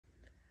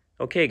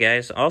Okay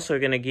guys, also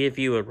going to give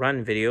you a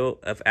run video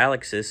of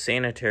Alex's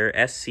Sanitaire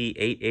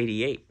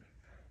Sc888.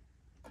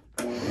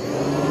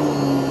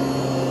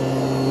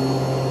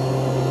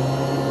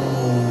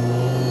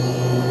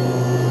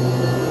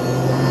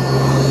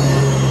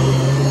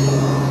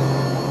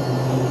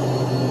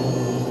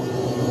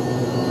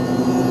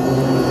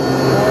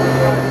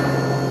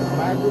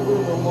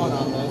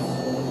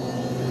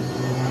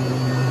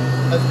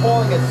 It's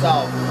pulling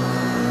itself.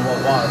 Well,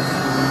 it was.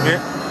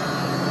 Yeah.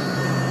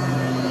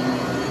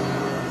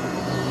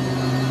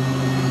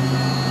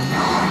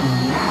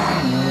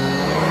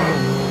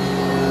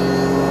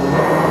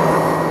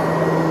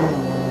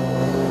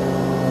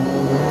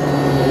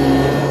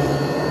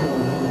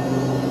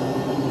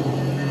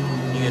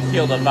 You can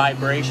feel the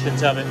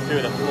vibrations of it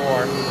through the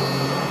floor.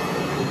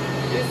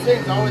 These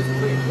things always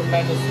clean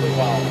tremendously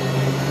well.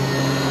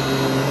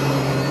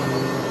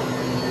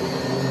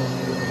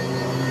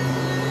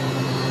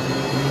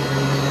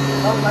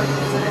 Sometimes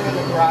sitting in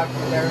the garage,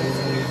 there needs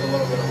to use a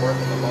little bit of work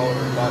in the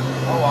motor, but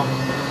oh well.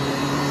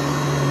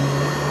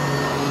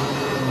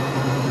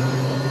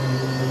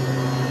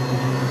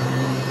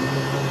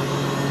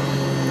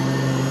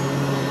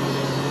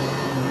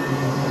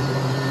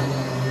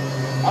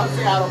 I'd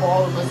say out of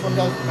all of them, this one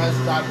does the best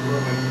job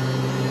grooming.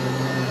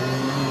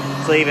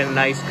 It's leaving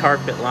nice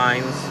carpet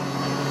lines.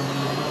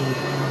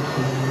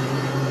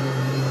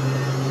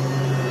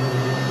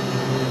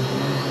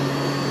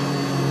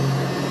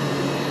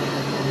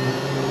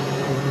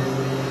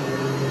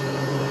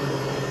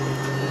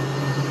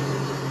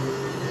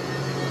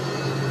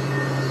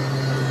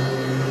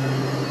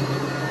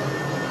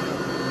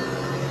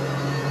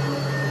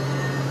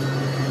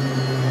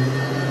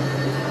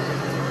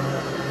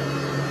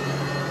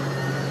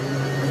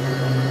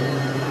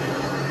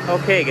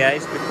 Okay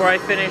guys, before I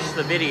finish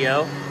the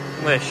video,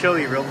 I'm going to show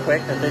you real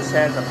quick that this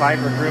has a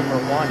Viper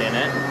Groomer 1 in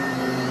it.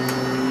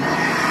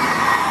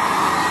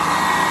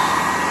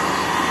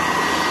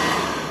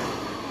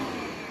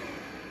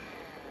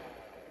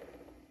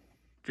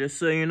 Just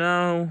so you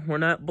know, we're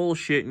not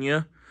bullshitting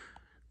you.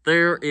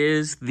 There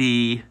is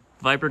the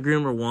Viper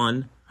Groomer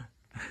 1.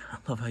 I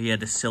love how you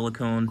had the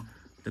silicone,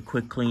 the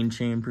quick clean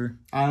chamber.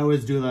 I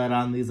always do that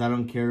on these. I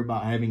don't care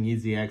about having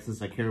easy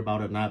access. I care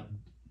about it not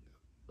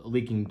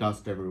leaking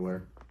dust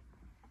everywhere.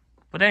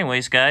 But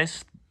anyways,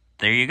 guys,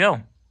 there you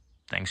go.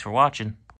 Thanks for watching.